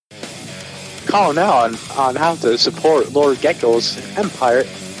calling out on how to support Lord Gecko's empire.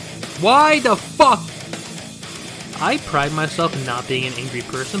 Why the fuck? I pride myself in not being an angry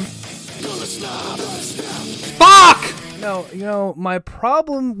person. Fuck! No, my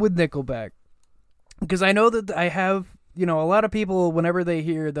problem with Nickelback, because I know that I have, a lot of people, whenever they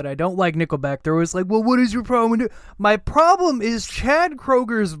hear that I don't like Nickelback, they're always like, well, what is your problem with it? My problem is Chad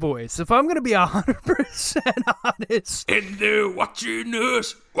Kroger's voice. If I'm going to be 100% honest. And they're watching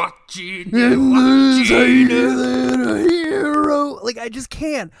us, watching us. us. Hero. Like, I just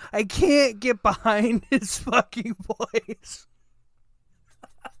can't. I can't get behind his fucking voice.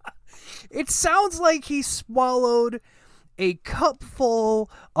 It sounds like he swallowed a cup full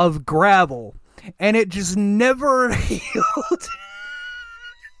of gravel, and it just never healed.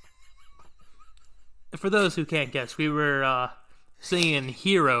 For those who can't guess, we were singing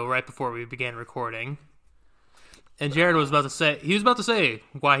Hero right before we began recording. And Jared was about to say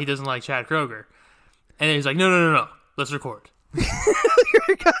why he doesn't like Chad Kroger. And then he's like, no, let's record.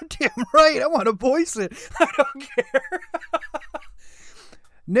 You're goddamn right. I want to voice it. I don't care.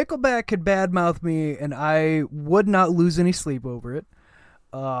 Nickelback could badmouth me, and I would not lose any sleep over it.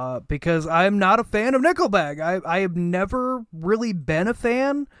 Because I'm not a fan of Nickelback. I have never really been a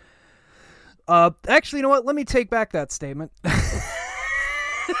fan. Actually, you know what? Let me take back that statement.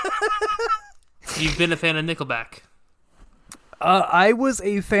 You've been a fan of Nickelback. I was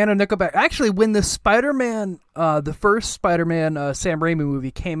a fan of Nickelback. Actually, when the Spider-Man, the first Spider-Man Sam Raimi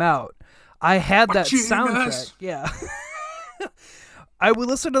movie came out, I had that soundtrack. Yeah. I would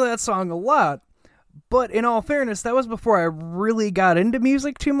listen to that song a lot. But in all fairness, that was before I really got into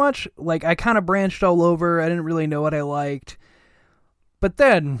music too much. Like, I kind of branched all over. I didn't really know what I liked. But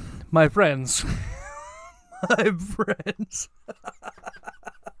then, my friends,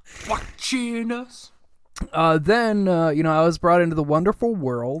 watching us. Then, I was brought into the wonderful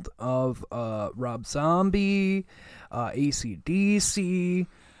world of Rob Zombie, AC/DC,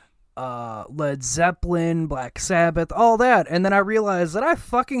 Led Zeppelin, Black Sabbath, all that. And then I realized that I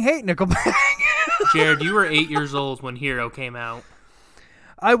fucking hate Nickelback. Jared, you were 8 years old when Hero came out.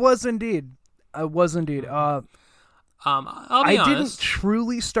 I was indeed. I'll be honest. I didn't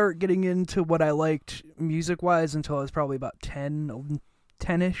truly start getting into what I liked music-wise until I was probably about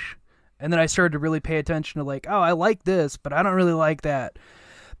 10-ish. And then I started to really pay attention to like, oh, I like this, but I don't really like that.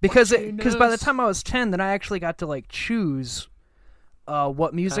 Because by the time I was 10, then I actually got to like choose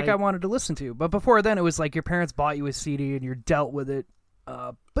what music I wanted to listen to. But before then, it was like your parents bought you a CD and you're dealt with it.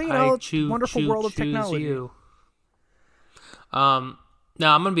 But wonderful world of technology. You. Now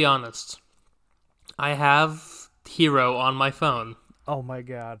I'm gonna be honest. I have Hero on my phone. Oh my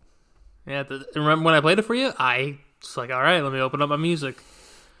god. Yeah, remember when I played it for you? I was like, all right, let me open up my music.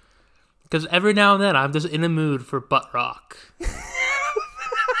 Because every now and then I'm just in a mood for butt rock.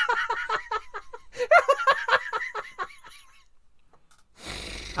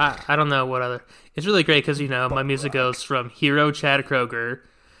 I don't know what other. It's really great because, my music goes from Hero, Chad Kroger,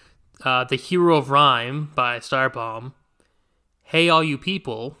 The Hero of Rhyme by Starbomb, Hey All You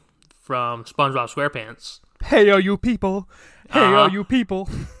People from SpongeBob SquarePants. Hey all you people. Hey all you people.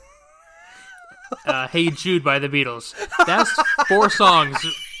 Hey Jude by the Beatles. That's 4 songs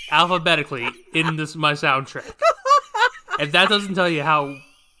alphabetically in my soundtrack. If that doesn't tell you how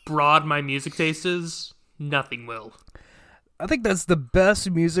broad my music taste is, nothing will. I think that's the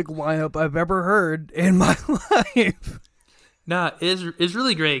best music lineup I've ever heard in my life. Nah, it's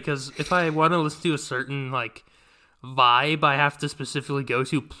really great because if I want to listen to a certain vibe, I have to specifically go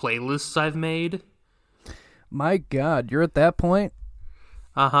to playlists I've made. My God, you're at that point?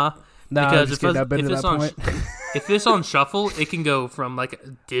 Uh-huh. No, because if it's on shuffle, it can go from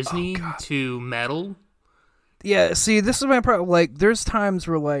Disney to metal. Yeah, see, this is my problem. There's times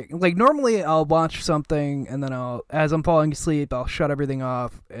where normally I'll watch something and then as I'm falling asleep, I'll shut everything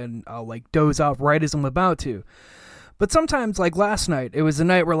off and I'll doze off right as I'm about to. But sometimes, last night, it was a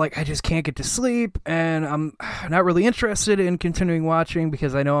night where I just can't get to sleep and I'm not really interested in continuing watching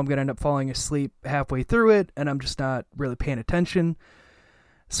because I know I'm going to end up falling asleep halfway through it and I'm just not really paying attention.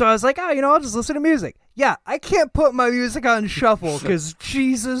 So I was like, I'll just listen to music. Yeah, I can't put my music on shuffle because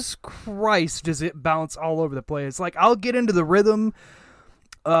Jesus Christ, does it bounce all over the place. I'll get into the rhythm.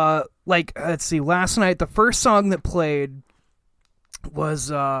 Let's see, last night, the first song that played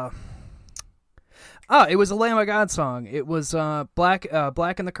was, it was a Lamb of God song. It was, Black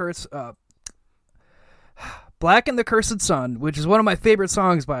and the Cursed Sun, which is one of my favorite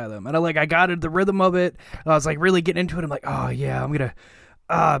songs by them. And I got into the rhythm of it. I was really getting into it. I'm like, oh yeah, I'm gonna,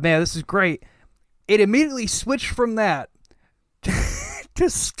 man, this is great. It immediately switched from that to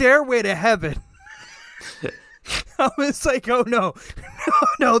Stairway to Heaven. I was like, oh no,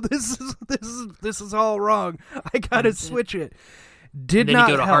 no, this is all wrong. I gotta switch it. Did then not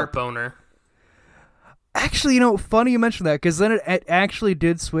you go to help. Heartboner. Actually, funny you mentioned that, because then it actually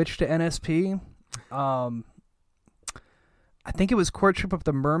did switch to NSP. I think it was Courtship of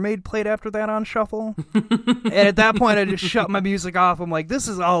the Mermaid played after that on shuffle. And at that point, I just shut my music off. I'm like, this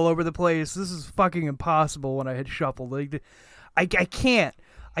is all over the place. This is fucking impossible when I hit shuffle. Like, I can't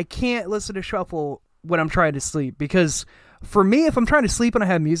listen to shuffle when I'm trying to sleep, because for me, if I'm trying to sleep and I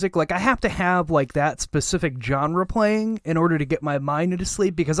have music, like, I have to have like that specific genre playing in order to get my mind into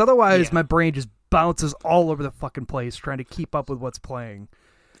sleep, because otherwise my brain just bounces all over the fucking place trying to keep up with what's playing.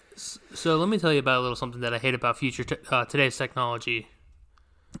 So let me tell you about a little something that I hate about today's technology.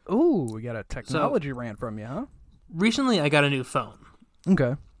 Ooh, we got a technology rant from you, huh? Recently, I got a new phone.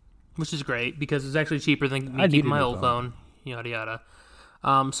 Okay. Which is great, because it's actually cheaper than me I need keeping a my new old phone. Yada yada.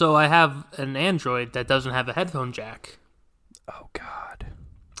 So I have an Android that doesn't have a headphone jack. Oh God.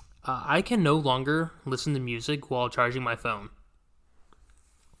 I can no longer listen to music while charging my phone.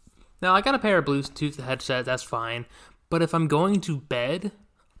 Now, I got a pair of Bluetooth headset, that's fine. But if I'm going to bed,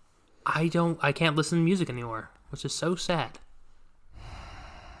 I can't listen to music anymore, which is so sad.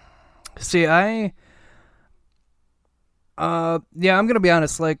 See, I'm gonna be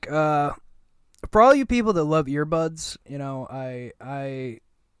honest, like, for all you people that love earbuds, I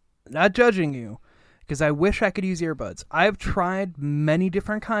not judging you, because I wish I could use earbuds. I've tried many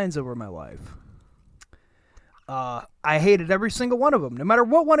different kinds over my life. I hated every single one of them, no matter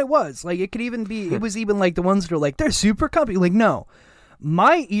what one it was. Like, it could even be, it was even like the ones that are like, they're super comfy. Like, no.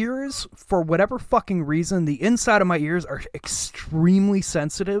 My ears, for whatever fucking reason, the inside of my ears are extremely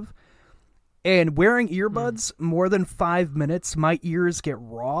sensitive. And wearing earbuds more than 5 minutes, my ears get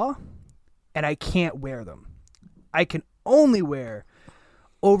raw, and I can't wear them. I can only wear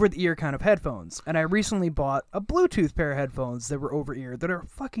over-the-ear kind of headphones. And I recently bought a Bluetooth pair of headphones that were over-ear that are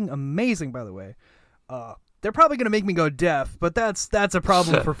fucking amazing, by the way. They're probably going to make me go deaf, but that's a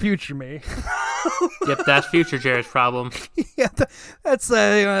problem for future me. Yep, that's future Jared's problem. Yeah,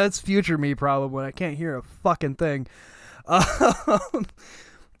 that's future me problem when I can't hear a fucking thing.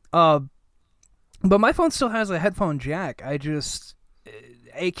 But my phone still has a headphone jack.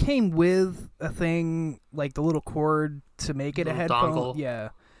 It came with a thing, like the little cord to make it a headphone. Dongle. Yeah.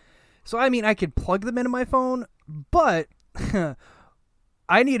 So, I mean, I could plug them into my phone, but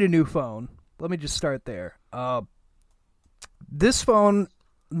I need a new phone. Let me just start there. This phone,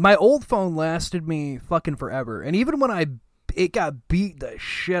 my old phone lasted me fucking forever. And even when it got beat the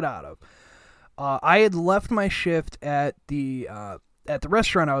shit out of, I had left my shift at the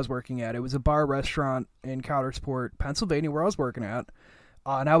restaurant I was working at. It was a bar restaurant in Coudersport, Pennsylvania, where I was working at.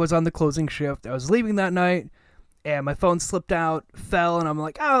 And I was on the closing shift. I was leaving that night, and my phone slipped out, fell, and I'm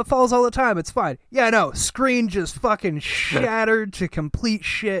like, it falls all the time. It's fine. Yeah, no, screen just fucking shattered to complete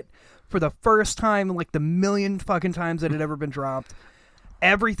shit for the first time in like the million fucking times that had ever been dropped.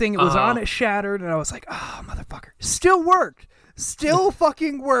 Everything that was on it shattered, and I was like, motherfucker. Still worked. Still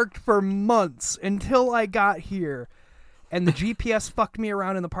fucking worked for months until I got here. And the GPS fucked me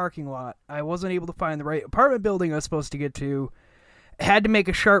around in the parking lot. I wasn't able to find the right apartment building I was supposed to get to. Had to make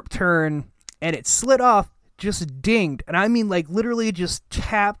a sharp turn, and it slid off, just dinged. And I mean, like, literally just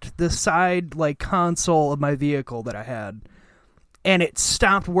tapped the side, like, console of my vehicle that I had. And it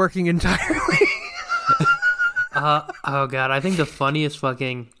stopped working entirely. Oh god, I think the funniest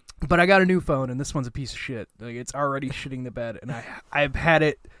fucking... But I got a new phone, and this one's a piece of shit. Like, it's already shitting the bed, and I've had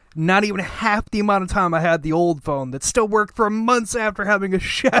it not even half the amount of time I had the old phone that still worked for months after having a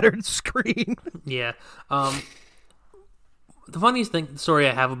shattered screen. Yeah. The funniest story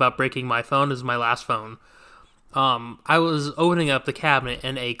I have about breaking my phone is my last phone. I was opening up the cabinet,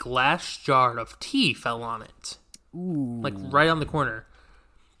 and a glass jar of tea fell on it. Ooh. Like, right on the corner.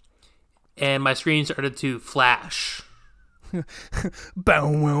 And my screen started to flash. But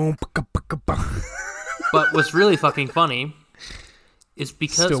what's really fucking funny is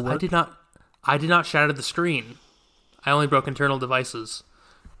because I did not shatter the screen. I only broke internal devices.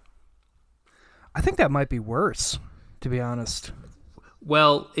 I think that might be worse, to be honest.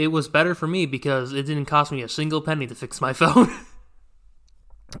 Well, it was better for me because it didn't cost me a single penny to fix my phone.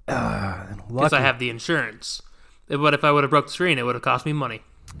 Because I have the insurance. But if I would have broke the screen, it would have cost me money.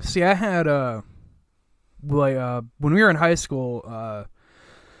 See, I had when we were in high school,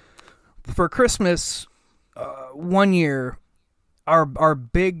 for Christmas, one year, our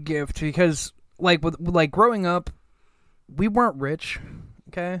big gift, because like growing up, we weren't rich.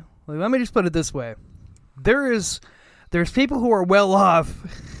 Okay, like, let me just put it this way: there's people who are well off.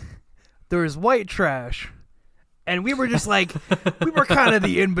 There's white trash, and we were just like we were kind of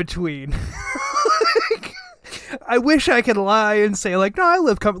the in between. I wish I could lie and say like, no, I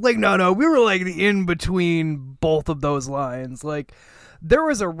live like, no, we were like in between both of those lines. Like, there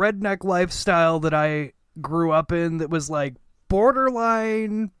was a redneck lifestyle that I grew up in that was like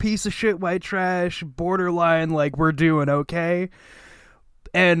borderline piece of shit white trash, borderline like we're doing okay.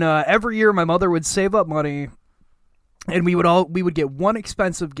 And every year my mother would save up money, and we would get one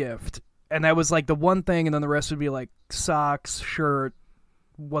expensive gift, and that was like the one thing, and then the rest would be like socks, shirt,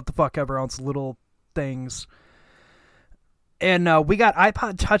 what the fuck ever else, little things. And we got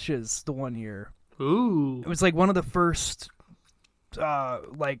iPod Touches the one year. Ooh. It was like one of the first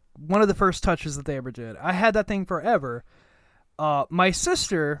touches that they ever did. I had that thing forever. My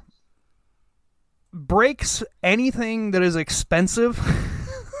sister breaks anything that is expensive.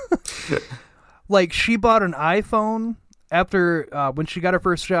 Like, she bought an iPhone after when she got her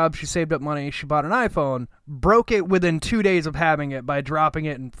first job. She saved up money. She bought an iPhone, broke it within 2 days of having it by dropping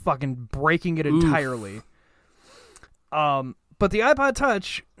it and fucking breaking it entirely. But the iPod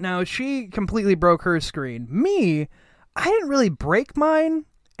Touch, now she completely broke her screen. Me, I didn't really break mine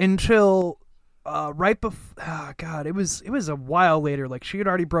until right before. Oh God, it was a while later. Like, she had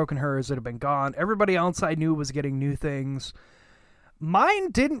already broken hers; it had been gone. Everybody else I knew was getting new things. Mine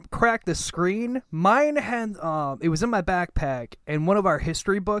didn't crack the screen. Mine had it was in my backpack, and one of our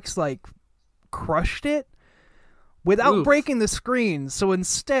history books like crushed it without breaking the screen. So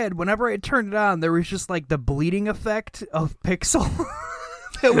instead, whenever I turned it on, there was just like the bleeding effect of pixel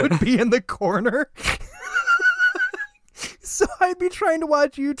that would be in the corner. So I'd be trying to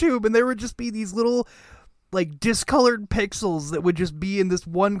watch YouTube, and there would just be these little like discolored pixels that would just be in this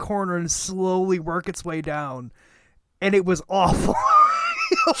one corner and slowly work its way down. And it was awful.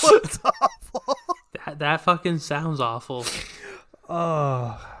 It was awful. That fucking sounds awful.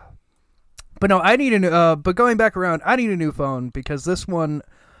 But no, I need a new, but going back around, I need a new phone because this one,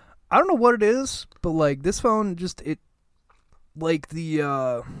 I don't know what it is, but like this phone just, it, like the,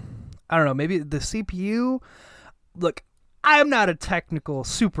 I don't know, maybe the CPU. Look, I'm not a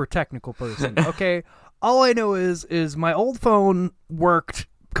super technical person, okay? All I know is my old phone worked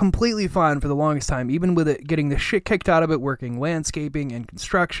completely fine for the longest time, even with it getting the shit kicked out of it, working landscaping and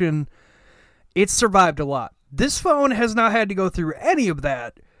construction. It survived a lot. This phone has not had to go through any of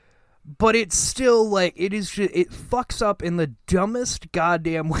that, but it's still like, it is just, it fucks up in the dumbest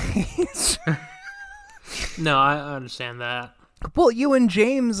goddamn ways. No, I understand that. Well, you and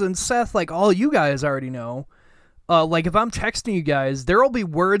James and Seth, like all you guys already know, like if I'm texting you guys, there will be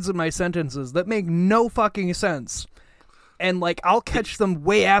words in my sentences that make no fucking sense. And, like, I'll catch them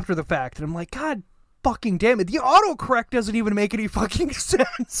way after the fact. And I'm like, God fucking damn it. The autocorrect doesn't even make any fucking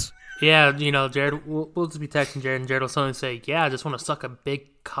sense. Yeah, you know, Jared, we'll just be texting Jared, and Jared will suddenly say, yeah, I just want to suck a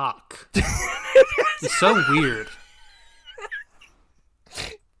big cock. It's so weird.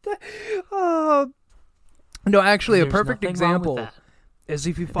 No, actually, There's a perfect example is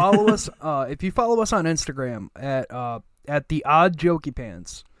if you follow us on Instagram at the Odd Jokey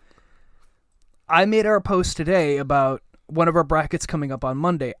Pants. I made our post today about one of our brackets coming up on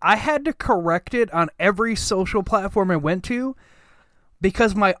Monday. I had to correct it on every social platform I went to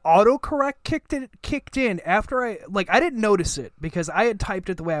because my autocorrect kicked in after I didn't notice it because I had typed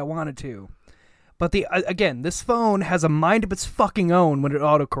it the way I wanted to. But again, this phone has a mind of its fucking own when it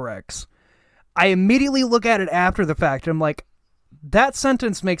autocorrects. I immediately look at it after the fact and I'm like, that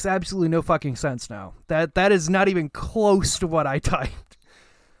sentence makes absolutely no fucking sense now. That is not even close to what I typed.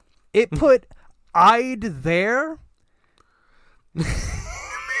 It put I'd there in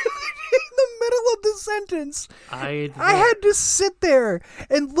the middle of the sentence. I had to sit there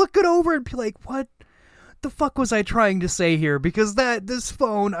and look it over and be like, what the fuck was I trying to say here? Because this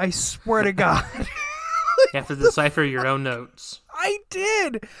phone, I swear to God. You have to decipher your own notes. I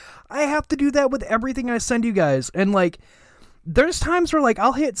did. I have to do that with everything I send you guys. And like, there's times where like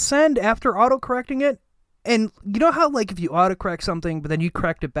I'll hit send after auto-correcting it. And you know how like if you autocorrect something, but then you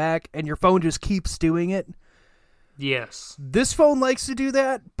correct it back and your phone just keeps doing it? Yes. This phone likes to do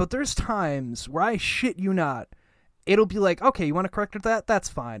that, but there's times where I shit you not. It'll be like, okay, you want to correct it that? That's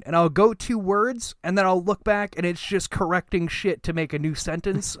fine. And I'll go 2 words, and then I'll look back, and it's just correcting shit to make a new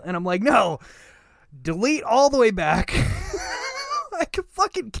sentence. And I'm like, no, delete all the way back. I can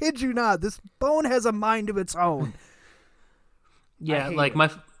fucking kid you not. This phone has a mind of its own. Yeah, like my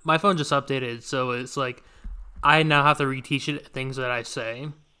phone just updated, so it's like I now have to reteach it things that I say.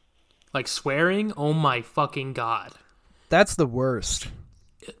 Like swearing, oh my fucking God. That's the worst.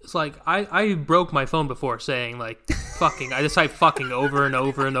 It's like, I broke my phone before saying, like, fucking. I just type fucking over and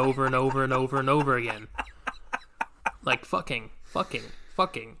over and over and over and over and over again. Like, fucking.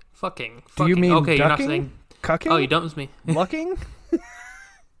 Do you mean okay, ducking? you're not saying... Cucking? Oh, you dumped me. Lucking?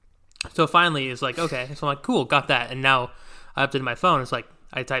 So finally, it's like, okay. So I'm like, cool, got that. And now I updated my phone. It's like,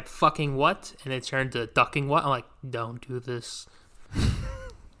 I type fucking what? And it turned to ducking what? I'm like, don't do this.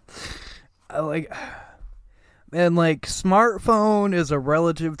 And like smartphone is a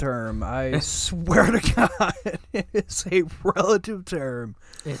relative term. I swear to God, it is a relative term.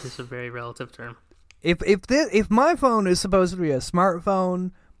 It is a very relative term. If my phone is supposed to be a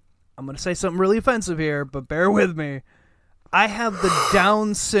smartphone, I'm gonna say something really offensive here, but bear with me. I have the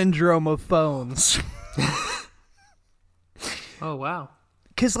Down syndrome of phones. Oh wow.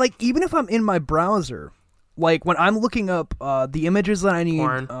 Because like even if I'm in my browser, like when I'm looking up the images that I need,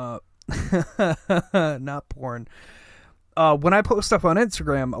 Porn. not porn. When I post stuff on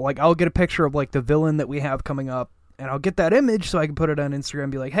Instagram, like I'll get a picture of like the villain that we have coming up, and I'll get that image so I can put it on Instagram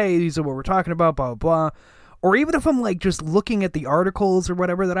and be like, hey, these are what we're talking about, blah, blah, blah. Or even if I'm like just looking at the articles or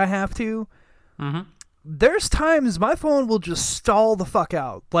whatever that I have to, there's times my phone will just stall the fuck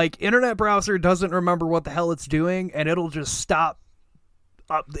out. Like internet browser doesn't remember what the hell it's doing, and it'll just stop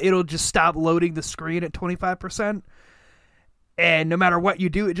loading the screen at 25%. And no matter what you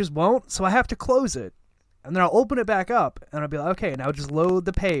do, it just won't. So I have to close it. And then I'll open it back up. And I'll be like, okay, now just load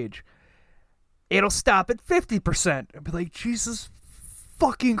the page. It'll stop at 50%. I'll be like, Jesus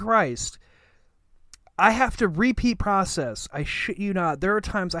fucking Christ. I have to repeat process. I shit you not. There are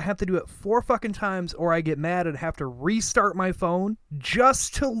times I have to do it 4 fucking times, or I get mad and have to restart my phone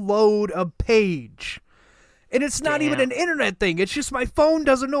just to load a page. And it's not even an internet thing. It's just my phone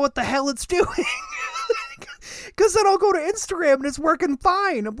doesn't know what the hell it's doing. Because then I'll go to Instagram and it's working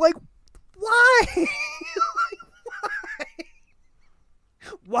fine. I'm like, why? Why?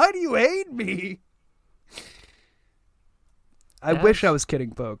 Why do you hate me? I wish I was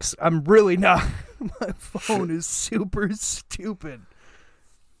kidding, folks. I'm really not. My phone is super stupid.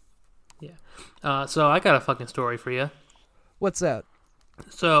 Yeah. So I got a fucking story for you. What's that?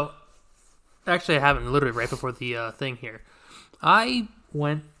 So, actually, I haven't. Literally right before the thing here. I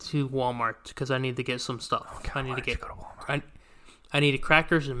went to Walmart because I need to get some stuff. Okay, I need to get. Go to Walmart? I needed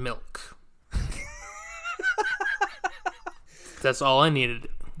crackers and milk. That's all I needed.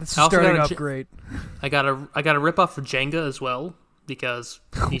 This is starting off great. I got a rip off for Jenga as well because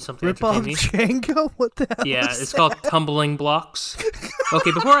I need something Rip off entertaining. Jenga? What the hell? Yeah, is it's that? called tumbling blocks.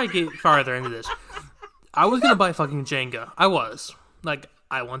 Okay, before I get farther into this, I was gonna buy fucking Jenga. I was like,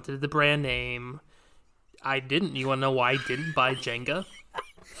 I wanted the brand name. I didn't. You wanna know why I didn't buy Jenga?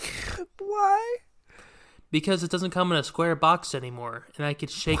 Why? Because it doesn't come in a square box anymore, and I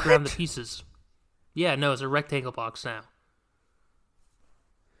could shake around the pieces. Yeah, no, it's a rectangle box now.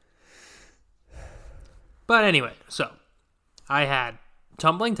 But anyway, so I had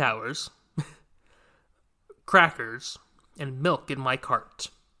tumbling towers, crackers, and milk in my cart.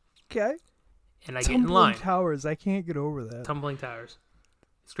 Okay. And I get in line. Tumbling Towers. I can't get over that. Tumbling Towers.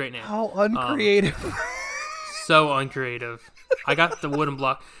 It's a great name. How uncreative. So uncreative. I got the wooden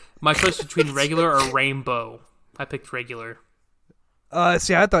block. My choice between regular or rainbow. I picked regular.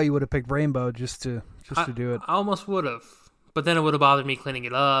 See, I thought you would have picked Rainbow just to do it. I almost would have. But then it would have bothered me cleaning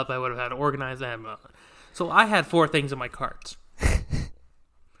it up. I would have had to organize them. So I had 4 things in my cart.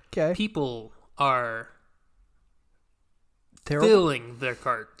 Okay. People are Terrible. filling their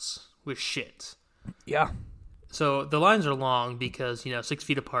carts with shit. Yeah. So the lines are long because, 6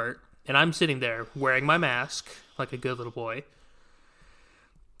 feet apart. And I'm sitting there wearing my mask like a good little boy.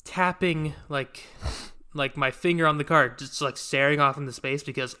 Tapping like my finger on the cart, just like staring off into space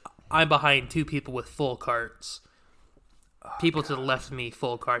because I'm behind 2 people with full carts. People to the left of me,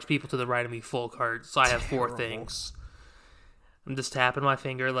 full carts. People to the right of me, full carts. So I have 4 things. I'm just tapping my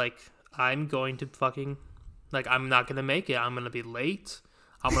finger like I'm going to fucking... Like, I'm not going to make it. I'm going to be late.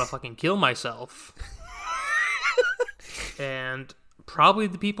 I'm going to fucking kill myself. And probably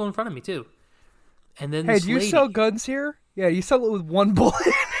the people in front of me, too. And then Hey, this do you lady, sell guns here? Yeah, you sell it with 1 bullet.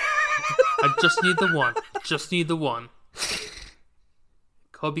 I just need the one. Just need the one.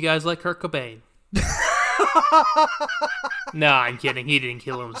 Hope you guys like Kurt Cobain. Nah, I'm kidding. He didn't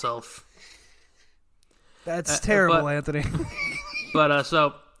kill himself. That's terrible, but- Anthony. But,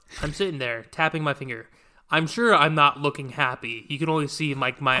 so, I'm sitting there, tapping my finger. I'm sure I'm not looking happy. You can only see,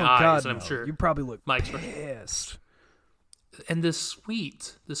 my Oh, eyes, God, and I'm no. sure. You probably look my expression. pissed. And the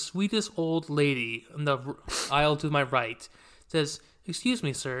sweetest old lady in the aisle to my right says, "Excuse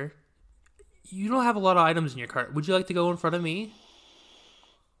me, sir. You don't have a lot of items in your cart. Would you like to go in front of me?"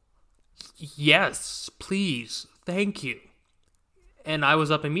 "Yes, please. Thank you." And I was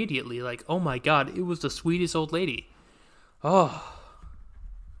up immediately, like, oh my god, it was the sweetest old lady. Oh.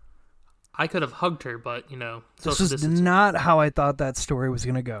 I could have hugged her, but, This social is distancing. not how I thought that story was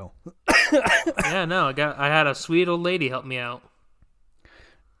going to go. Yeah, no, I had a sweet old lady help me out.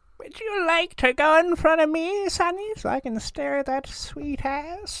 Would you like to go in front of me, Sonny, so I can stare at that sweet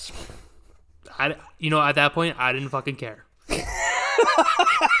ass? At that point, I didn't fucking care.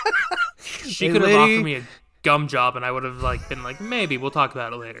 She Hey, could have lady. offered me a gum job, and I would have been like, maybe we'll talk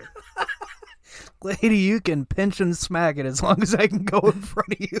about it later. Lady, you can pinch and smack it as long as I can go in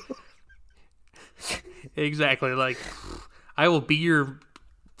front of you. Exactly. Like, I will be your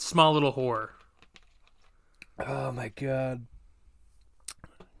small little whore. Oh my god.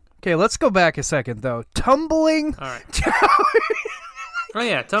 Okay, let's go back a second though. Tumbling. All right. Oh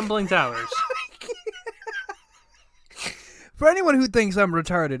yeah, tumbling towers. For anyone who thinks I'm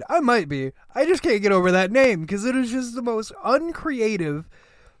retarded, I might be. I just can't get over that name because it is just the most uncreative,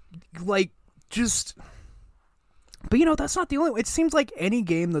 like, just. But you know, that's not the only. It seems like any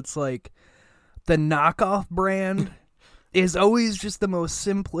game that's like the knockoff brand is always just the most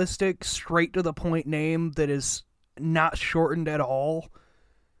simplistic, straight to the point name that is not shortened at all.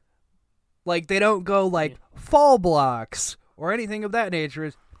 Like, they don't go like fall blocks or anything of that nature.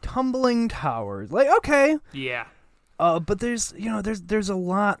 It's tumbling towers. Like, okay. Yeah. But there's a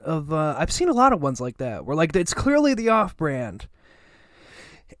lot of I've seen a lot of ones like that where like it's clearly the off brand,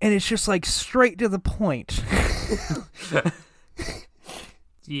 and it's just like straight to the point.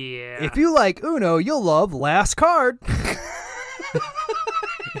 Yeah. If you like Uno, you'll love Last Card.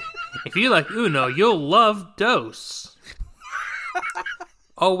 If you like Uno, you'll love Dose.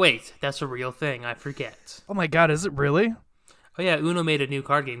 Oh wait, that's a real thing. I forget. Oh my god, is it really? Oh yeah, Uno made a new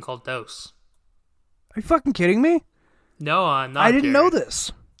card game called Dose. Are you fucking kidding me? No, I'm not. I didn't know Jared.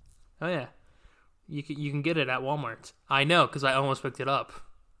 this. Oh yeah, you can get it at Walmart. I know because I almost picked it up.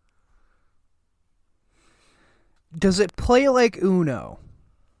 Does it play like Uno?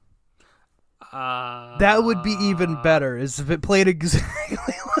 That would be even better. Is if it played exactly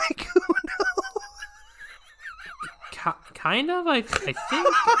like Uno. Kind of. I think.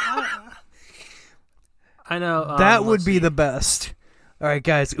 I know. That would let's be see. the best. All right,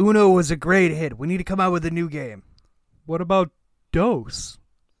 guys. Uno was a great hit. We need to come out with a new game. What about Dose?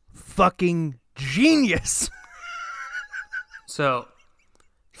 Fucking genius. So,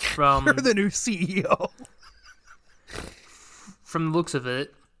 from You're the new CEO. from the looks of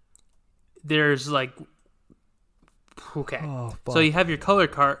it, there's like okay. Oh, fuck. So you have your color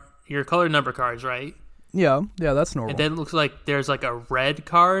number cards, right? Yeah, that's normal. And then it looks like there's like a red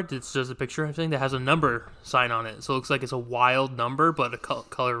card. It's just a picture of thing that has a number sign on it. So it looks like it's a wild number, but a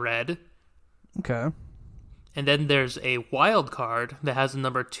color red. Okay. And then there's a wild card that has a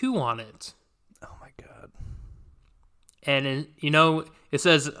number 2 on it. Oh my god. And it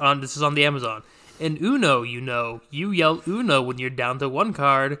says this is on the Amazon. In Uno, you yell Uno when you're down to 1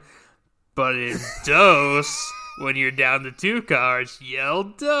 card, but in Dose, when you're down to 2 cards, yell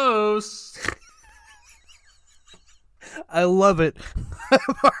Dose. I love it.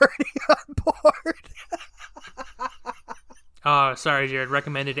 I'm already on board. Oh, sorry, Jared.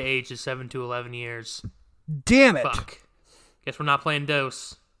 Recommended age is 7 to 11 years. Damn it. Fuck. Guess we're not playing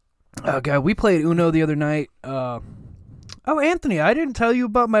Dose. Oh god, we played Uno the other night. Oh, Anthony, I didn't tell you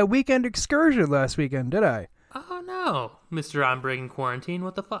about my weekend excursion last weekend, did I? Oh no, Mr. I'm breaking quarantine.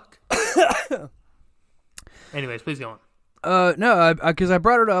 What the fuck? Anyways, please go on. No, because I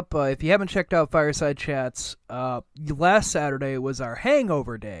brought it up. If you haven't checked out Fireside Chats, last Saturday was our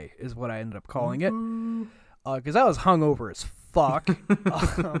hangover day, is what I ended up calling it. Because I was hungover as fuck.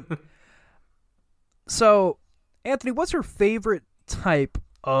 So, Anthony, what's your favorite type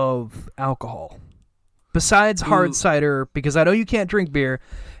of alcohol? Besides hard cider, because I know you can't drink beer.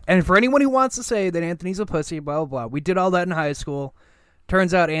 And for anyone who wants to say that Anthony's a pussy, blah, blah, blah. We did all that in high school.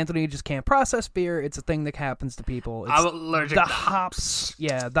 Turns out Anthony just can't process beer. It's a thing that happens to people. It's I'm allergic the to hops.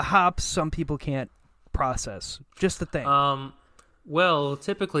 Yeah, the hops some people can't process. Just the thing. Well,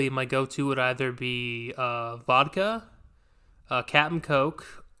 typically my go-to would either be vodka, Cap'n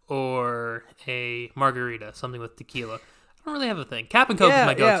Coke, or a margarita, something with tequila. I don't really have a thing. Cap'n Coke is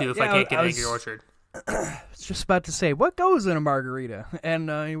my go-to if I can't get Angry Orchard. I was just about to say, what goes in a margarita? And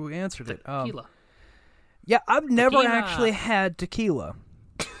you answered it. Tequila. Yeah, I've never Tequila. actually had tequila.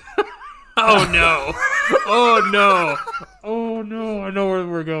 Oh no! Oh no! Oh no! I know where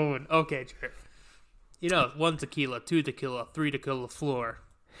we're going. Okay, Jared. 1 tequila, 2 tequila, 3 tequila floor.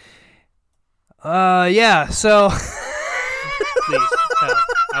 Yeah, so... Please, tell.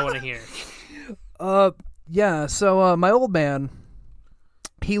 I want to hear. Yeah, so my old man,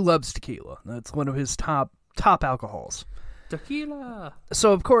 he loves tequila. That's one of his top alcohols. Tequila.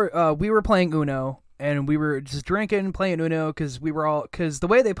 So, of course, we were playing Uno, and we were just drinking, playing Uno, because the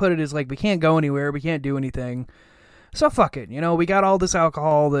way they put it is like, we can't go anywhere, we can't do anything. So, fuck it. We got all this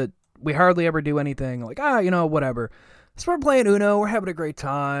alcohol that we hardly ever do anything. Like, whatever. So we're playing Uno. We're having a great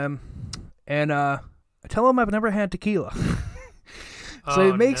time. And I tell him I've never had tequila.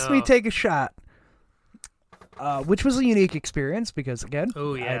 So he makes me take a shot. Which was a unique experience because, again,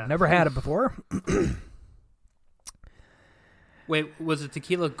 I'd never had it before. Wait, was it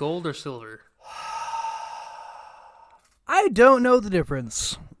tequila gold or silver? I don't know the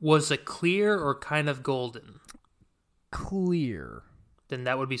difference. Was it clear or kind of golden? Clear. Then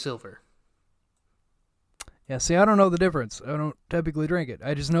that would be silver. Yeah, see, I don't know the difference. I don't typically drink it.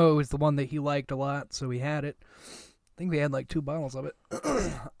 I just know it was the one that he liked a lot, so we had it. I think we had like 2 bottles of it.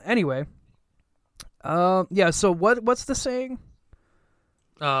 Anyway. Yeah, so what's the saying?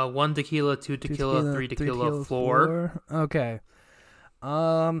 1 tequila, 2 tequila, 3 tequila, 4. Okay.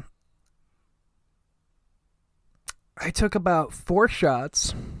 I took about 4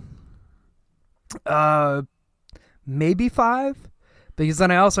 shots. Maybe 5. Because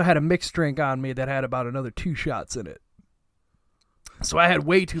then I also had a mixed drink on me that had about another 2 shots in it. So I had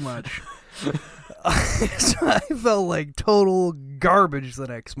way too much. So I felt like total garbage the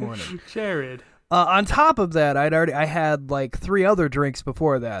next morning. Jared. On top of that, I had like 3 other drinks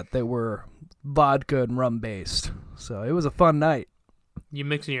before that were vodka and rum based. So it was a fun night. You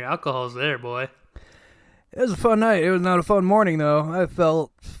mixing your alcohols there, boy. It was a fun night. It was not a fun morning though. I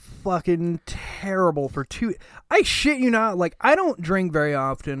felt fucking terrible for 2. I shit you not. Like I don't drink very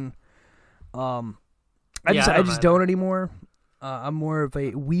often. I just don't anymore. I'm more of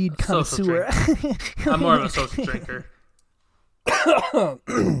a weed connoisseur. I'm more of a social drinker.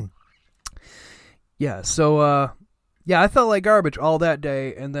 Yeah, so, I felt like garbage all that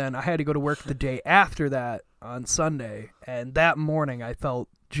day, and then I had to go to work the day after that on Sunday, and that morning I felt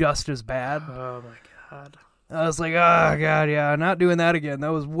just as bad. Oh, my God. I was like, oh, God, yeah, not doing that again.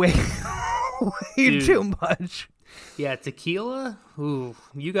 That was way too much. Yeah, tequila? Ooh,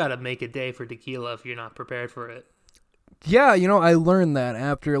 you gotta make a day for tequila if you're not prepared for it. Yeah, I learned that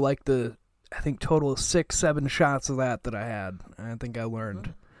after, like, I think total of 6-7 shots of that I had. I think I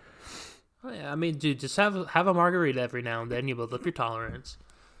learned. Oh, yeah, I mean, dude, just have a margarita every now and then. You build up your tolerance.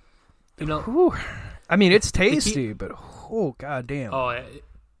 Whew. I mean, it's tasty, but oh goddamn! Oh,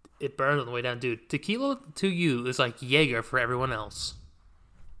 it burns on the way down, dude. Tequila to you is like Jaeger for everyone else.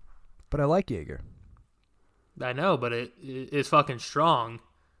 But I like Jaeger. I know, but it's fucking strong.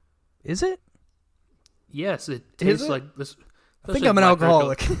 Is it? Yes, it tastes like this. I think I'm an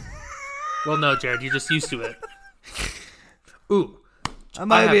alcoholic. Well, no, Jared, you're just used to it. Ooh. I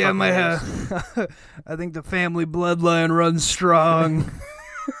might have. I think the family bloodline runs strong.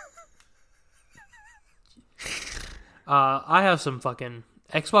 I have some fucking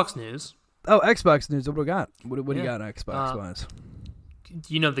Xbox news. Oh, Xbox news. What do we got? What do you got on Xbox wise?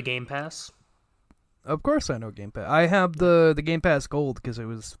 Do you know the Game Pass? Of course I know Game Pass. I have the Game Pass Gold because it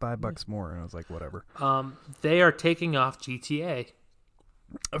was $5 more, and I was like, whatever. They are taking off GTA.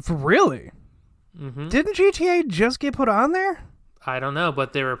 Really? Mm-hmm. Didn't GTA just get put on there? I don't know,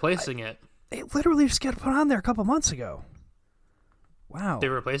 but they're replacing it. It literally just got put on there a couple months ago. Wow. They're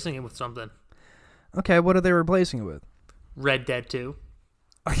replacing it with something. Okay, what are they replacing it with? Red Dead 2.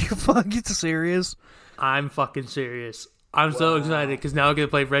 Are you fucking serious? I'm fucking serious. I'm so excited because now I'm going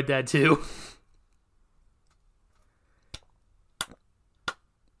to play Red Dead 2.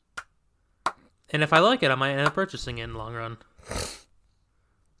 And if I like it, I might end up purchasing it in the long run.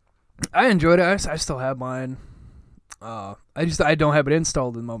 I enjoyed it. I still have mine. I don't have it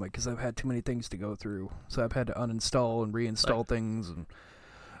installed at the moment because I've had too many things to go through. So I've had to uninstall and reinstall things. And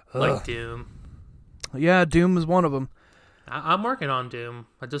like Doom. Yeah, Doom is one of them. I'm working on Doom.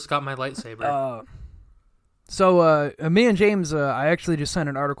 I just got my lightsaber. So me and James, I actually just sent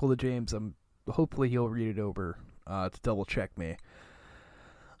an article to James. Hopefully he'll read it over to double check me.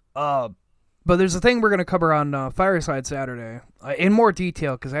 But there's a thing we're going to cover on Fireside Saturday in more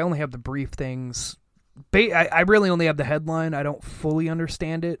detail because I only have the brief things. I really only have the headline. I don't fully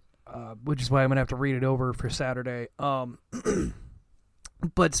understand it, which is why I'm going to have to read it over for Saturday.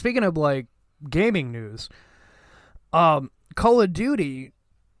 But speaking of like gaming news, Call of Duty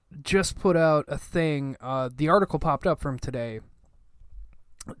just put out a thing. The article popped up from today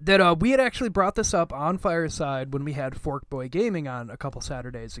that we had actually brought this up on Fireside when we had Forkboy Gaming on a couple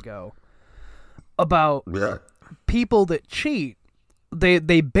Saturdays ago about people that cheat.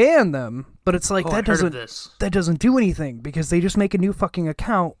 They ban them, but it's like that doesn't do anything because they just make a new fucking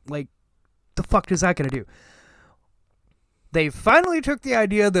account. Like, the fuck is that going to do? They finally took the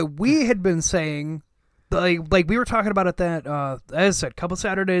idea that we had been saying, like we were talking about it that, as I said, a couple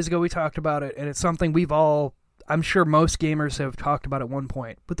Saturdays ago we talked about it, and it's something we've all, I'm sure most gamers have talked about at one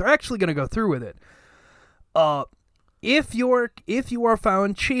point, but they're actually going to go through with it. if you are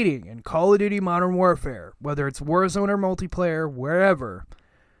found cheating in Call of Duty Modern Warfare, whether it's Warzone or multiplayer, wherever,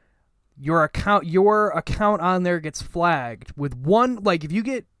 your account on there gets flagged with one, like if you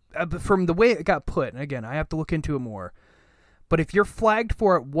get, from the way it got put, and again, I have to look into it more, but if you're flagged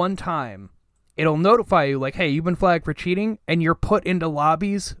for it one time, it'll notify you like, hey, you've been flagged for cheating, and you're put into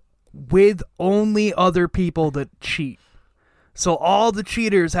lobbies with only other people that cheat. So all the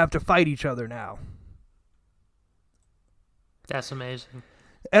cheaters have to fight each other now. That's amazing.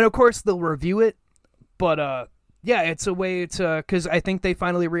 And of course they'll review it, but yeah, it's a way to, because I think they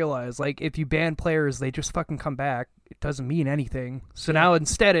finally realized, like, if you ban players, they just fucking come back. It doesn't mean anything. So now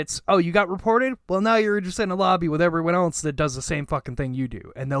instead it's, oh, you got reported? Well, now you're just in a lobby with everyone else that does the same fucking thing you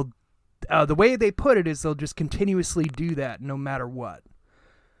do. And they'll, the way they put it is they'll just continuously do that no matter what.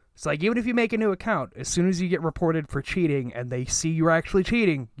 It's like, even if you make a new account, as soon as you get reported for cheating and they see you're actually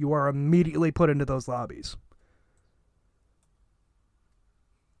cheating, you are immediately put into those lobbies.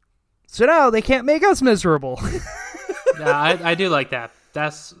 So now they can't make us miserable. Yeah, I do like that.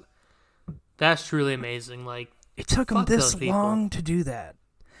 That's truly amazing. Like, it took them this long to do that.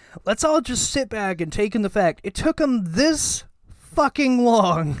 Let's all just sit back and take in the fact it took them this fucking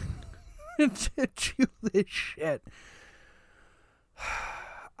long to do this shit.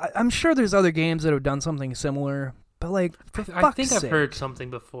 I'm sure there's other games that have done something similar, but like, for fuck's sake. I think I've heard something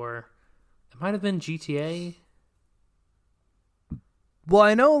before. It might have been GTA. Well,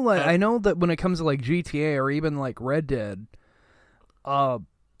 I know that when it comes to like GTA or even like Red Dead,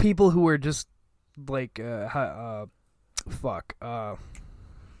 people who are just like people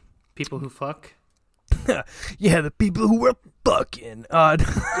who fuck. Yeah, the people who were fucking.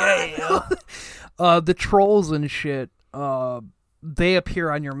 Yeah. The trolls and shit. They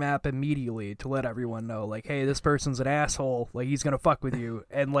appear on your map immediately to let everyone know, like, hey, this person's an asshole. Like, he's gonna fuck with you,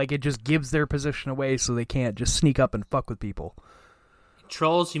 and like it just gives their position away, so they can't just sneak up and fuck with people.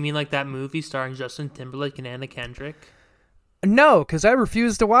 Trolls? You mean like that movie starring Justin Timberlake and Anna Kendrick? No, because I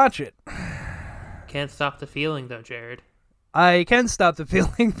refuse to watch it. Can't stop the feeling, though, Jared. I can stop the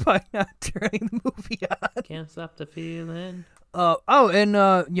feeling by not turning the movie on. Can't stop the feeling. Hey,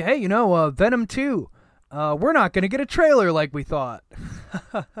 Venom 2. We're not going to get a trailer like we thought.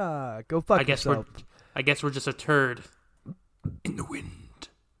 Go fuck yourself. I guess we're just a turd in the wind.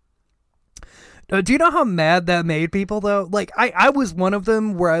 Do you know how mad that made people, though? Like, I was one of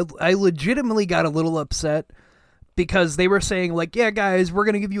them where I legitimately got a little upset because they were saying, like, yeah, guys, we're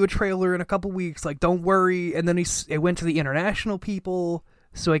going to give you a trailer in a couple weeks. Like, don't worry. And then it went to the international people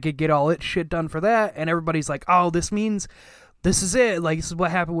so I could get all its shit done for that. And everybody's like, oh, this means this is it. Like, this is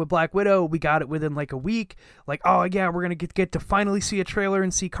what happened with Black Widow. We got it within, like, a week. Like, oh, yeah, we're going to get to finally see a trailer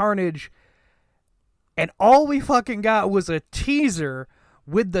and see Carnage. And all we fucking got was a teaser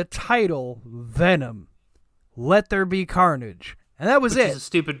with the title Venom, Let There Be Carnage, and that was it. Which is a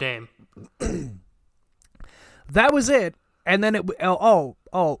stupid name. That was it. And then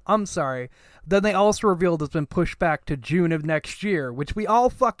I'm sorry. Then they also revealed it's been pushed back to June of next year, which we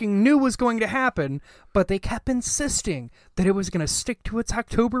all fucking knew was going to happen, but they kept insisting that it was going to stick to its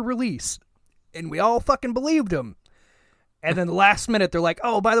October release, and we all fucking believed them. And then last minute they're like,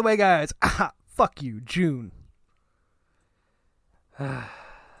 oh, by the way, guys, fuck you, June.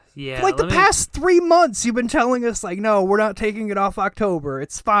 Yeah, like the past 3 months you've been telling us, like, no, we're not taking it off October,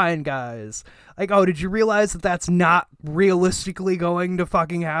 it's fine, guys. Like, oh, did you realize that that's not realistically going to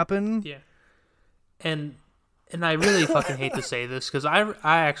fucking happen? Yeah. And I really fucking hate to say this because I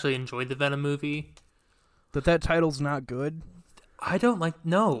actually enjoyed the Venom movie. That title's not good? I don't like,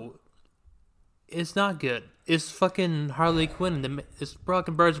 no, it's not good. It's fucking Harley Quinn. It's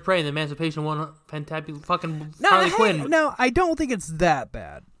fucking Birds of Prey and the Emancipation One Fantabulous fucking Harley Quinn. No, I don't think it's that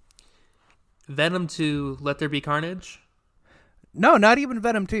bad. Venom 2, Let There Be Carnage? No, not even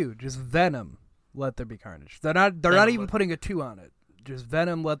Venom 2. Just Venom, Let There Be Carnage. They're not even putting a 2 on it. Just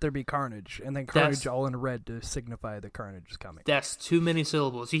Venom, Let There Be Carnage. And then Carnage all in red to signify that Carnage is coming. That's too many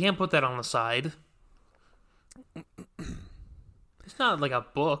syllables. You can't put that on the side. It's not like a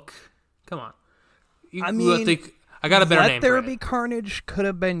book. Come on. I got a better name Let There for Be it. Carnage could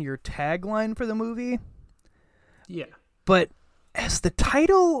have been your tagline for the movie. Yeah. But as the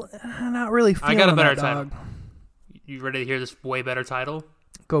title, I'm not really feeling I got a better that, title. dog. You ready to hear this way better title?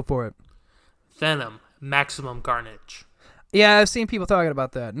 Go for it. Venom, Maximum Carnage. Yeah, I've seen people talking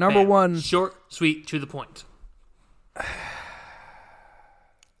about that. Number Bam. one. Short, sweet, to the point.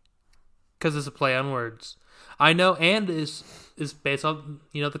 Because it's a play on words. I know, and is based on,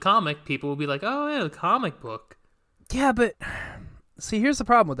 the comic. People will be like, oh, yeah, the comic book. Yeah, but see, here's the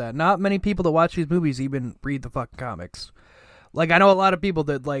problem with that. Not many people that watch these movies even read the fucking comics. Like, I know a lot of people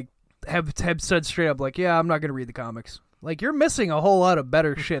that, like, have said straight up like, yeah, I'm not gonna read the comics. Like, you're missing a whole lot of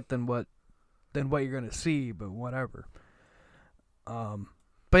better shit than what you're gonna see, but whatever. But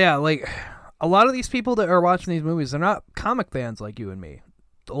yeah, like, a lot of these people that are watching these movies, they're not comic fans like you and me.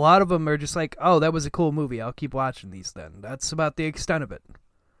 A lot of them are just like, oh, that was a cool movie, I'll keep watching these then. That's about the extent of it.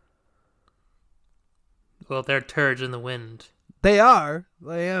 Well, they're turds in the wind. They are.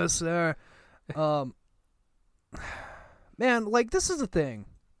 Yes, they are. Man, like, this is the thing.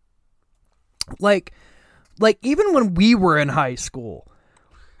 Like even when we were in high school,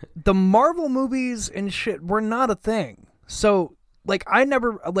 the Marvel movies and shit were not a thing. So, like, I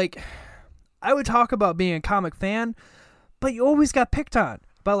would talk about being a comic fan, but you always got picked on.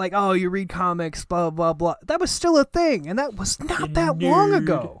 But like, oh, you read comics, blah, blah, blah. That was still a thing, and that was not that long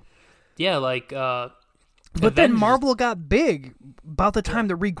ago. Yeah, like, But Avengers. then Marvel got big about the time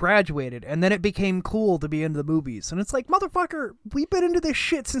that we graduated, and then it became cool to be into the movies. And it's like, motherfucker, we've been into this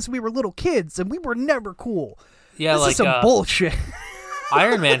shit since we were little kids, and we were never cool. Yeah, this like, is some bullshit.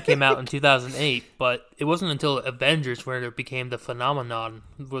 Iron Man came out in 2008, but it wasn't until Avengers where it became the phenomenon,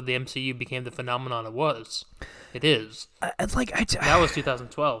 where the MCU became the phenomenon it was. It is. It's like, That was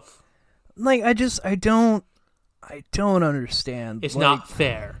 2012. Like, I don't understand. It's like, not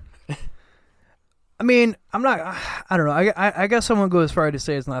fair. I mean, I don't know. I guess someone go as far to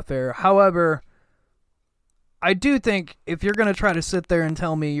say it's not fair. However, I do think if you're going to try to sit there and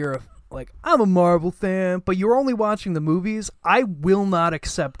tell me I'm a Marvel fan, but you're only watching the movies, I will not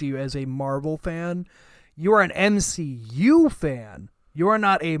accept you as a Marvel fan. You're an MCU fan. You are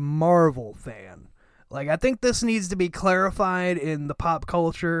not a Marvel fan. Like, I think this needs to be clarified in the pop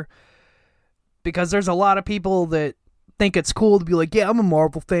culture, because there's a lot of people that think it's cool to be like, yeah, I'm a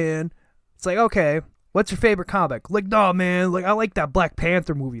Marvel fan. It's like, okay, what's your favorite comic? Like, no, man, like, I like that Black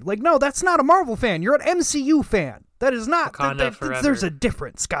Panther movie. Like, no, that's not a Marvel fan. You're an MCU fan. That is not. There's a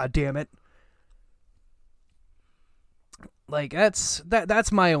difference, God damn it. Like, that's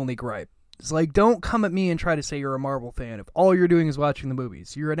my only gripe. It's like, don't come at me and try to say you're a Marvel fan if all you're doing is watching the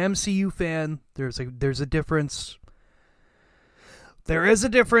movies. You're an MCU fan. There's a difference. There is a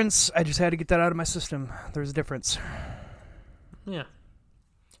difference. I just had to get that out of my system. There's a difference. Yeah.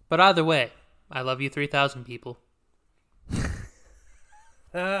 But either way, I love you 3,000 people.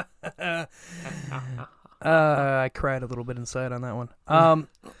 I cried a little bit inside on that one.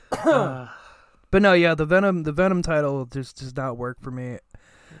 But no, yeah, the Venom title just does not work for me.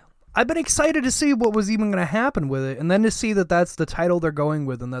 I've been excited to see what was even going to happen with it, and then to see that that's the title they're going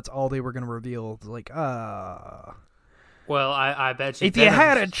with, and that's all they were going to reveal. It's like, Well, I bet you. If you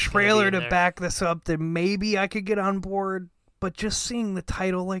had a trailer to back this up, then maybe I could get on board. But just seeing the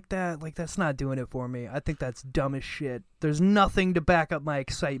title like that, like, that's not doing it for me. I think that's dumb as shit. There's nothing to back up my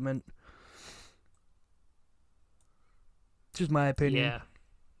excitement. Just my opinion.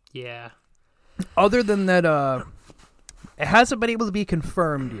 Yeah. Other than that, it hasn't been able to be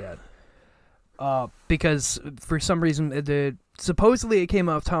confirmed yet. Because for some reason, supposedly it came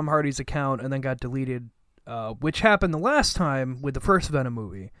off Tom Hardy's account and then got deleted, which happened the last time with the first Venom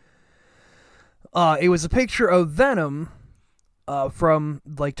movie. It was a picture of Venom from,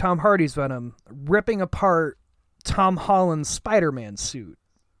 like, Tom Hardy's Venom ripping apart Tom Holland's Spider-Man suit.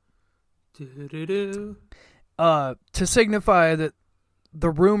 To signify that the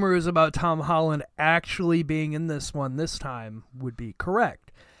rumors about Tom Holland actually being in this one this time would be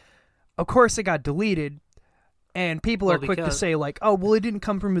correct. Of course, it got deleted, and people are quick to say, like, oh, well, it didn't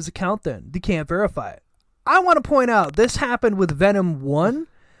come from his account then. They can't verify it. I want to point out, this happened with Venom 1,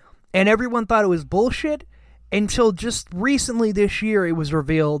 and everyone thought it was bullshit, until just recently this year it was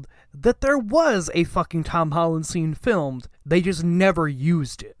revealed that there was a fucking Tom Holland scene filmed. They just never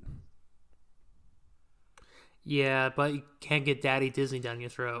used it. Yeah, but you can't get Daddy Disney down your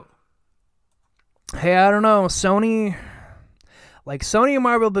throat. Hey, I don't know. Sony and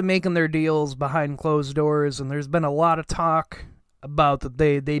Marvel have been making their deals behind closed doors, and there's been a lot of talk about that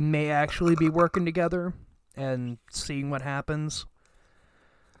they may actually be working together and seeing what happens.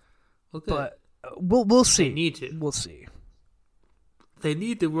 Okay. But we'll see. They need to. We'll see. They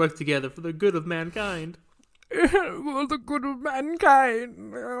need to work together for the good of mankind. For the good of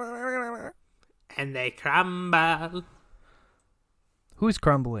mankind. And they crumble. Who's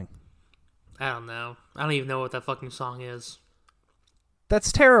crumbling? I don't know. I don't even know what that fucking song is.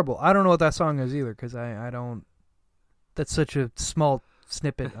 That's terrible. I don't know what that song is either, because I don't... That's such a small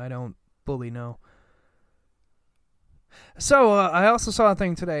snippet, I don't fully know. So, I also saw a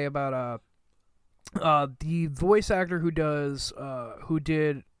thing today about the voice actor who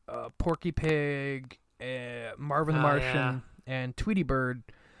did Porky Pig, Marvin the Martian, and Tweety Bird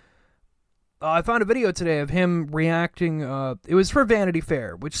I found a video today of him reacting. It was for Vanity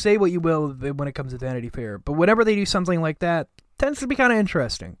Fair, which say what you will when it comes to Vanity Fair, but whenever they do something like that, tends to be kind of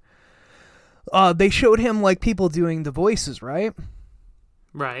interesting. They showed him like people doing the voices, right?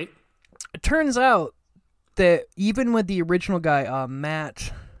 Right. It turns out that even with the original guy,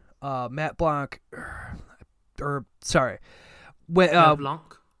 Matt Blanc, or sorry, Blanc.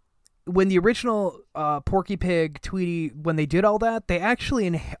 when the original Porky Pig, Tweety, when they did all that, they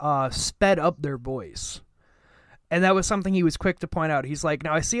actually sped up their voice. And that was something he was quick to point out. He's like,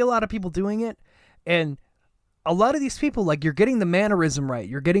 now I see a lot of people doing it, and a lot of these people, like, you're getting the mannerism right,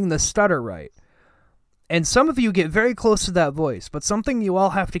 you're getting the stutter right. And some of you get very close to that voice, but something you all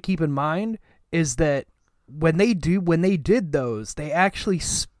have to keep in mind is that when they did those, they actually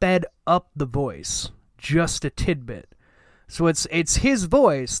sped up the voice just a tidbit. So it's his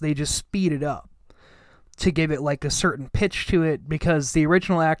voice, they just speed it up to give it like a certain pitch to it, because the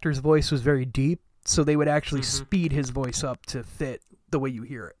original actor's voice was very deep, so they would actually speed his voice up to fit the way you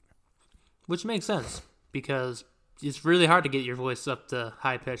hear it. Which makes sense, because it's really hard to get your voice up to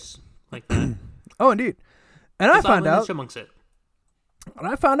high pitch like that. Oh, indeed. And I found out,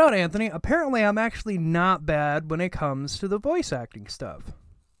 Anthony, apparently I'm actually not bad when it comes to the voice acting stuff.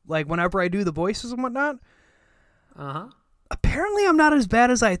 Like, whenever I do the voices and whatnot, apparently I'm not as bad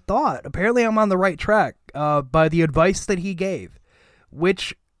as I thought. Apparently I'm on the right track by the advice that he gave,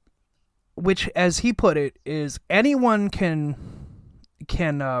 which, as he put it, is anyone can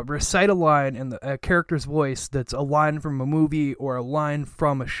recite a line in a character's voice that's a line from a movie or a line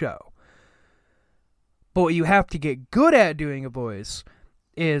from a show. But what you have to get good at doing a voice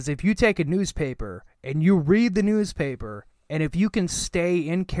is if you take a newspaper and you read the newspaper, and if you can stay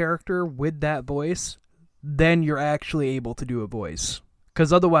in character with that voice, then you're actually able to do a voice.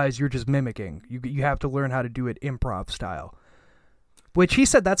 Because otherwise you're just mimicking. You have to learn how to do it improv style. Which he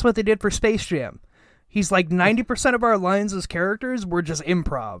said that's what they did for Space Jam. He's like, 90% of our lines as characters were just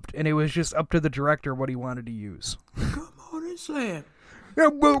improv'd, and it was just up to the director what he wanted to use. Come on and Sam.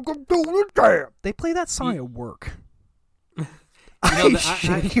 And welcome to the jam. They play that song at work. I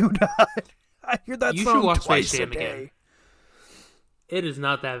shit you not. I hear that you song should watch twice Space Jam a day. again. It is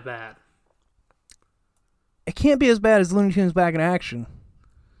not that bad. It can't be as bad as Looney Tunes Back in Action.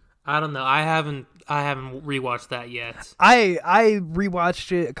 I don't know. I haven't rewatched that yet. I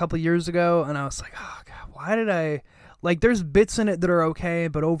rewatched it a couple years ago, and I was like, oh god, why did I? Like, there's bits in it that are okay,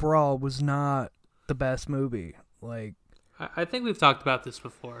 but overall it was not the best movie. Like, I think we've talked about this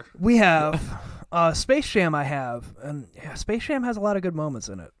before. We have. Space Jam I have, and yeah, Space Jam has a lot of good moments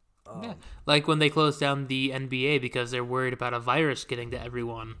in it. Yeah. Like when they closed down the NBA because they're worried about a virus getting to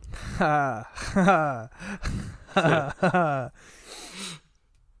everyone. But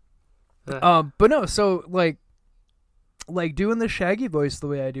no, so like doing the Shaggy voice the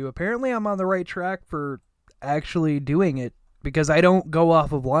way I do, apparently I'm on the right track for actually doing it, because I don't go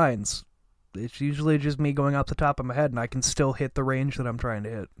off of lines. It's usually just me going off the top of my head, and I can still hit the range that I'm trying to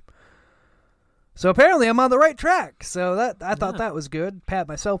hit. So apparently I'm on the right track. So I thought that was good. Pat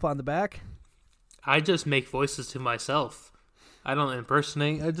myself on the back. I just make voices to myself. I don't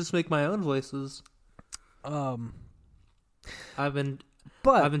impersonate. I just make my own voices. I've been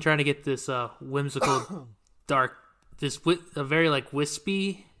trying to get this whimsical, dark, a very like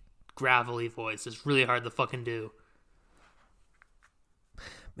wispy, gravelly voice. It's really hard to fucking do.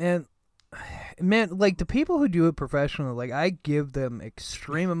 Man, like, the people who do it professionally, like, I give them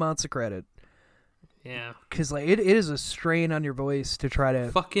extreme amounts of credit. Yeah. Because, like, it is a strain on your voice to try to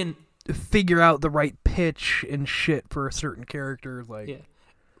fucking figure out the right pitch and shit for a certain character. Like, yeah.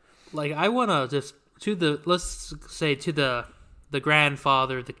 Like, I want to just, let's say to the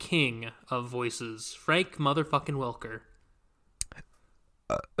grandfather, the king of voices, Frank motherfucking Welker.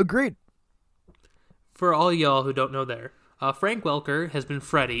 Agreed. For all y'all who don't know there, Frank Welker has been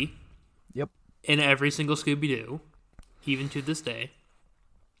Freddy. Yep. In every single Scooby-Doo, even to this day.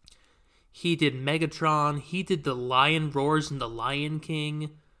 He did Megatron. He did the lion roars in The Lion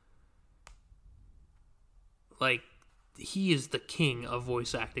King. Like, he is the king of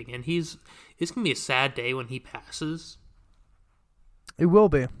voice acting, and it's gonna be a sad day when he passes. It will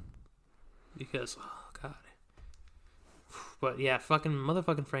be. Because, oh god. But yeah,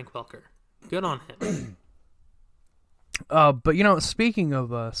 motherfucking Frank Welker. Good on him. But you know, speaking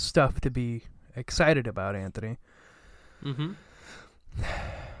of stuff to be excited about, Anthony. Mm-hmm.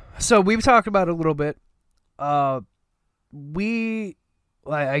 So we've talked about it a little bit. I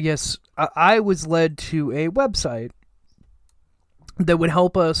guess I was led to a website that would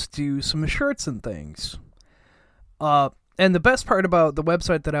help us do some shirts and things. And the best part about the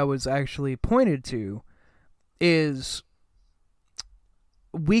website that I was actually pointed to is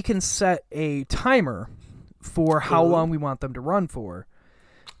we can set a timer for how long we want them to run for.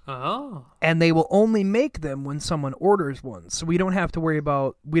 Oh. And they will only make them when someone orders one. So we don't have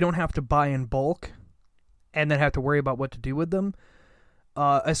to buy in bulk and then have to worry about what to do with them.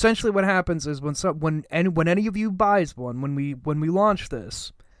 Essentially what happens is when any of you buys one, when we launch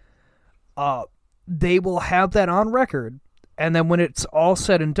this, they will have that on record, and then when it's all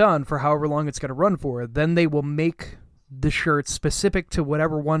said and done for however long it's going to run for, then they will make the shirt specific to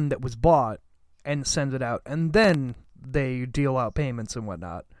whatever one that was bought and send it out, and then they deal out payments and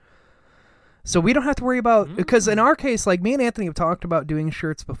whatnot. So we don't have to worry about, because in our case, like me and Anthony have talked about doing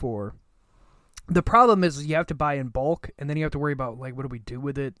shirts before. The problem is you have to buy in bulk, and then you have to worry about, like, what do we do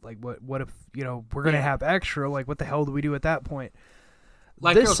with it? Like, what if, we're going to have extra? Like, what the hell do we do at that point?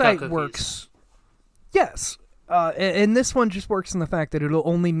 Like this Girl Scout site cookies. works. Yes. And this one just works in the fact that it'll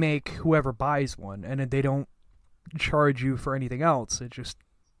only make whoever buys one, and they don't charge you for anything else.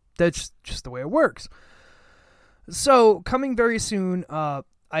 That's just the way it works. So, coming very soon,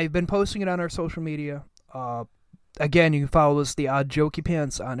 I've been posting it on our social media. Again, you can follow us, the Odd Jokey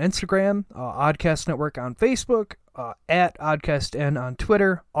Pants, on Instagram, Oddcast Network on Facebook, at OddcastN on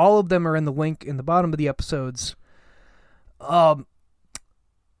Twitter. All of them are in the link in the bottom of the episodes. But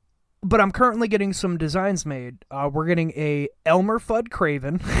I'm currently getting some designs made. We're getting a Elmer Fudd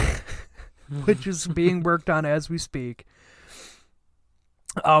Craven, which is being worked on as we speak.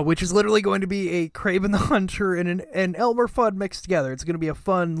 Which is literally going to be a Craven the Hunter and an Elmer Fudd mixed together. It's going to be a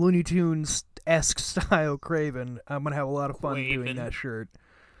fun Looney Tunes-esque style Craven. I'm going to have a lot of fun doing that shirt.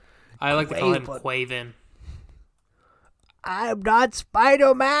 I like to call him Quaven. I'm not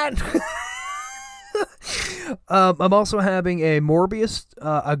Spider-Man! I'm also having a Morbius,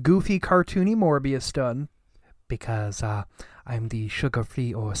 a goofy, cartoony Morbius done, because I'm the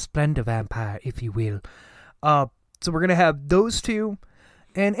sugar-free or Splendor vampire, if you will. So we're going to have those two.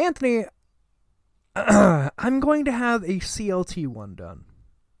 And Anthony, I'm going to have a CLT one done.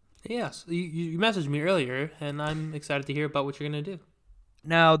 Yes, you messaged me earlier, and I'm excited to hear about what you're going to do.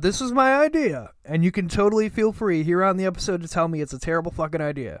 Now, this is my idea, and you can totally feel free here on the episode to tell me it's a terrible fucking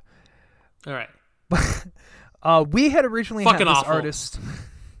idea. All right. We had originally had this awful. artist.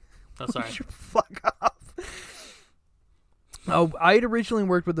 Oh, sorry. Fuck off. I had originally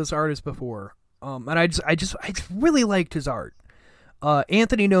worked with this artist before, and I just really liked his art.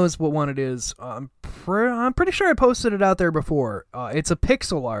 Anthony knows what one it is. I'm pretty sure I posted it out there before. It's a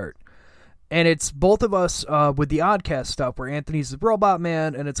pixel art, and it's both of us with the Oddcast stuff, where Anthony's the Robot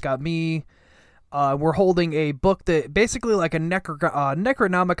Man, and it's got me. We're holding a book that basically like a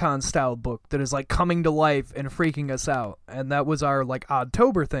Necronomicon style book that is like coming to life and freaking us out, and that was our like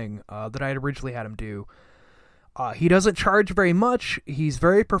Oddtober thing that I had originally had him do. He doesn't charge very much. He's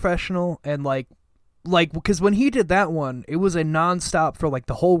very professional, and like because when he did that one, it was a nonstop for like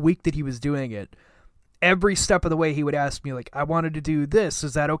the whole week that he was doing it. Every step of the way, he would ask me like, "I wanted to do this.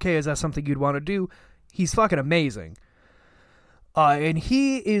 Is that okay? Is that something you'd want to do?" He's fucking amazing. And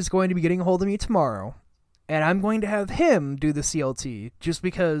he is going to be getting a hold of me tomorrow, and I'm going to have him do the CLT just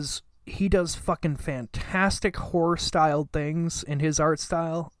because he does fucking fantastic horror-styled things in his art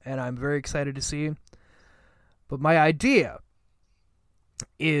style, and I'm very excited to see. But my idea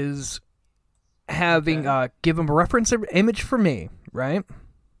is having give him a reference image for me, right?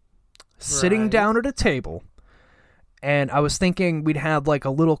 Sitting down at a table, and I was thinking we'd have like a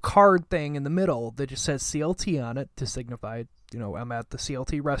little card thing in the middle that just says CLT on it to signify, I'm at the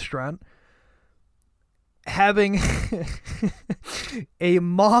CLT restaurant. Having a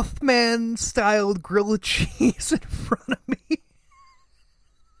Mothman-styled grilled cheese in front of me.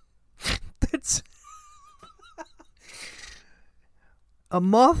 That's a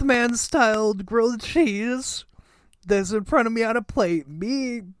Mothman-styled grilled cheese that's in front of me on a plate.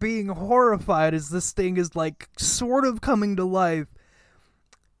 Me being horrified as this thing is like sort of coming to life.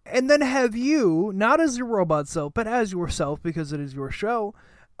 And then have you, not as your robot self, but as yourself, because it is your show,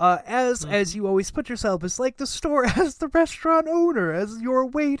 as you always put yourself, as like the store, as the restaurant owner, as your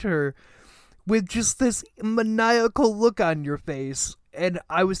waiter, with just this maniacal look on your face. And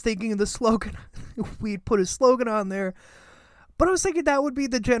I was thinking of the slogan, we'd put a slogan on there, but I was thinking that would be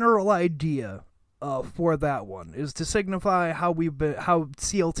the general idea for that one, is to signify how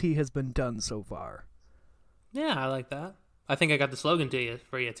CLT has been done so far. Yeah, I like that. I think I got the slogan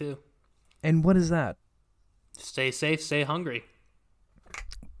for you too. And what is that? Stay safe, stay hungry.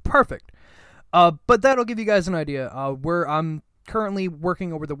 Perfect. But that'll give you guys an idea. I'm currently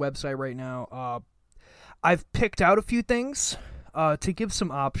working over the website right now. I've picked out a few things to give some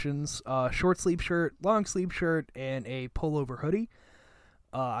options. Short sleeve shirt, long sleeve shirt, and a pullover hoodie.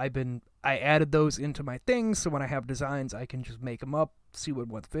 I've been I added those into my things, so when I have designs, I can just make them up, see what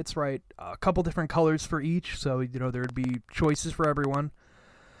one fits right. A couple different colors for each, so there'd be choices for everyone.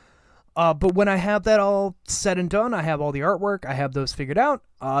 But when I have that all said and done, I have all the artwork, I have those figured out.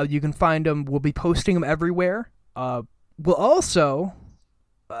 You can find them. We'll be posting them everywhere. We'll also,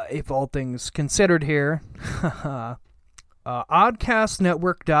 if all things considered here,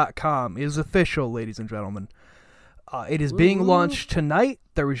 oddcastnetwork.com is official, ladies and gentlemen. It is being launched tonight.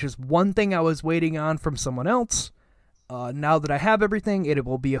 There was just one thing I was waiting on from someone else. Now that I have everything, it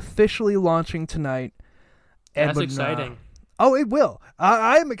will be officially launching tonight. That's exciting. Oh, it will.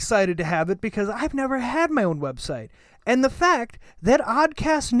 I'm excited to have it because I've never had my own website. And the fact that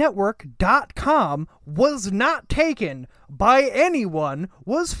oddcastnetwork.com was not taken by anyone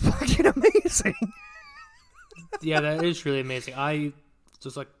was fucking amazing. Yeah, that is really amazing.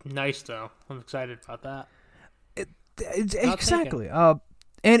 Just nice though. I'm excited about that. Exactly. And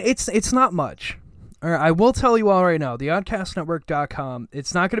it's not much. I will tell you all right now, the oddcastnetwork.com,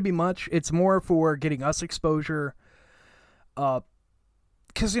 it's not going to be much. It's more for getting us exposure.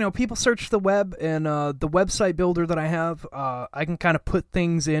 Because, people search the web, and the website builder that I have, I can kind of put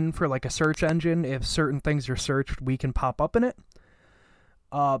things in for a search engine. If certain things are searched, we can pop up in it.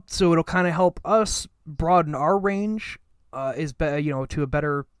 So it'll kind of help us broaden our range to a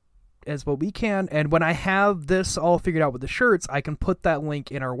better as what we can. And when I have this all figured out with the shirts, I can put that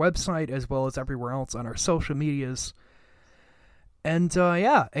link in our website as well as everywhere else on our social medias. And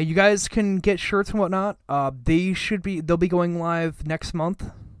and you guys can get shirts and whatnot. They'll be going live next month.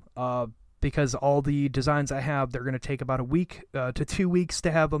 Because all the designs I have, they're going to take about a week to 2 weeks to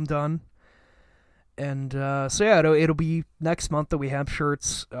have them done. And it'll be next month that we have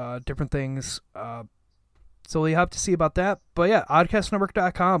shirts, different things. So you have to see about that. But yeah,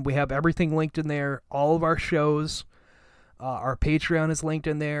 oddcastnetwork.com. We have everything linked in there. All of our shows. Our Patreon is linked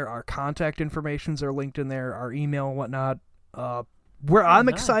in there. Our contact informations are linked in there. Our email and whatnot. I'm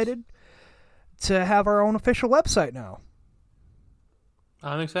excited to have our own official website now.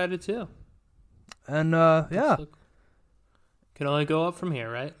 I'm excited too. And can only go up from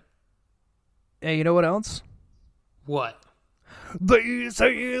here, right? Hey, you know what else? What? They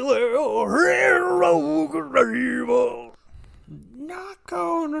say hero not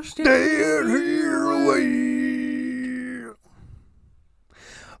gonna stand here away.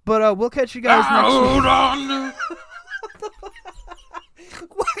 But we'll catch you guys next week.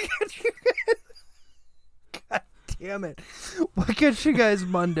 God damn it. We'll catch you guys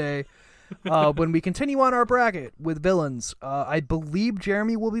Monday when we continue on our bracket with villains. I believe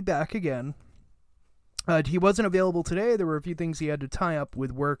Jeremy will be back again. He wasn't available today. There were a few things he had to tie up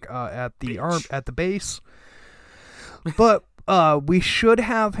with work at the base. But we should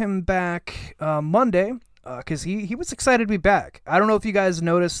have him back Monday because he was excited to be back. I don't know if you guys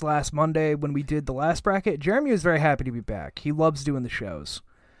noticed last Monday when we did the last bracket. Jeremy was very happy to be back. He loves doing the shows.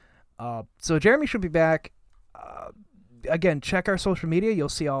 So Jeremy should be back. Again, check our social media. You'll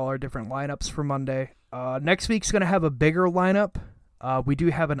see all our different lineups for Monday. Next week's going to have a bigger lineup. We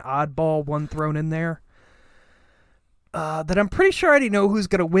do have an oddball one thrown in there. That I'm pretty sure I already know who's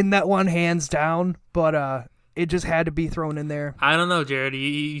going to win that one hands down, but it just had to be thrown in there. I don't know, Jared.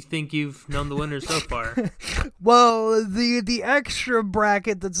 You think you've known the winners so far? Well, the extra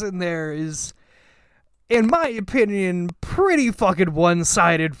bracket that's in there is, in my opinion, pretty fucking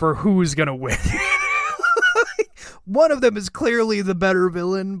one-sided for who's going to win. One of them is clearly the better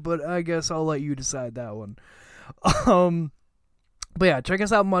villain, but I guess I'll let you decide that one. But yeah, check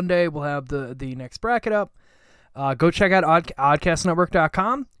us out Monday. We'll have the next bracket up. Go check out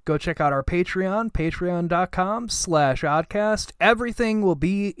oddcastnetwork.com. Go check out our Patreon, patreon.com/oddcast. Everything will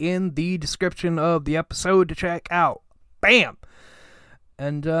be in the description of the episode to check out. Bam!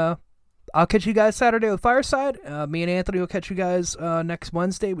 And I'll catch you guys Saturday with Fireside. Me and Anthony will catch you guys next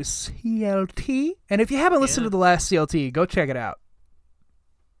Wednesday with CLT. And if you haven't listened to the last CLT, go check it out.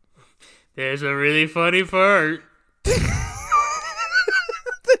 There's a really funny part.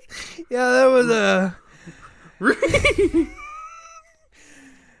 Yeah, that was a...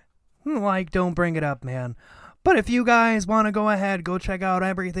 don't bring it up, man. But if you guys want to go ahead, go check out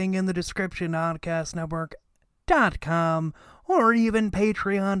everything in the description, oddcastnetwork.com, or even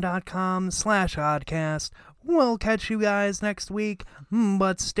patreon.com/oddcast. We'll catch you guys next week,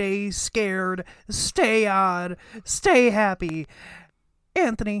 but stay scared, stay odd, stay happy.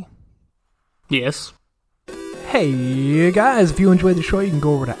 Anthony. Yes? Hey guys, if you enjoyed the show, you can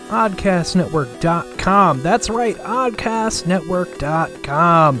go over to oddcastnetwork.com. That's right,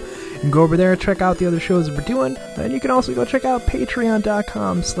 oddcastnetwork.com. You can go over there and check out the other shows that we're doing, and you can also go check out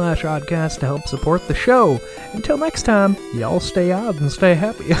patreon.com/oddcast to help support the show. Until next time, y'all stay odd and stay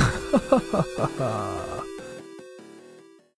happy.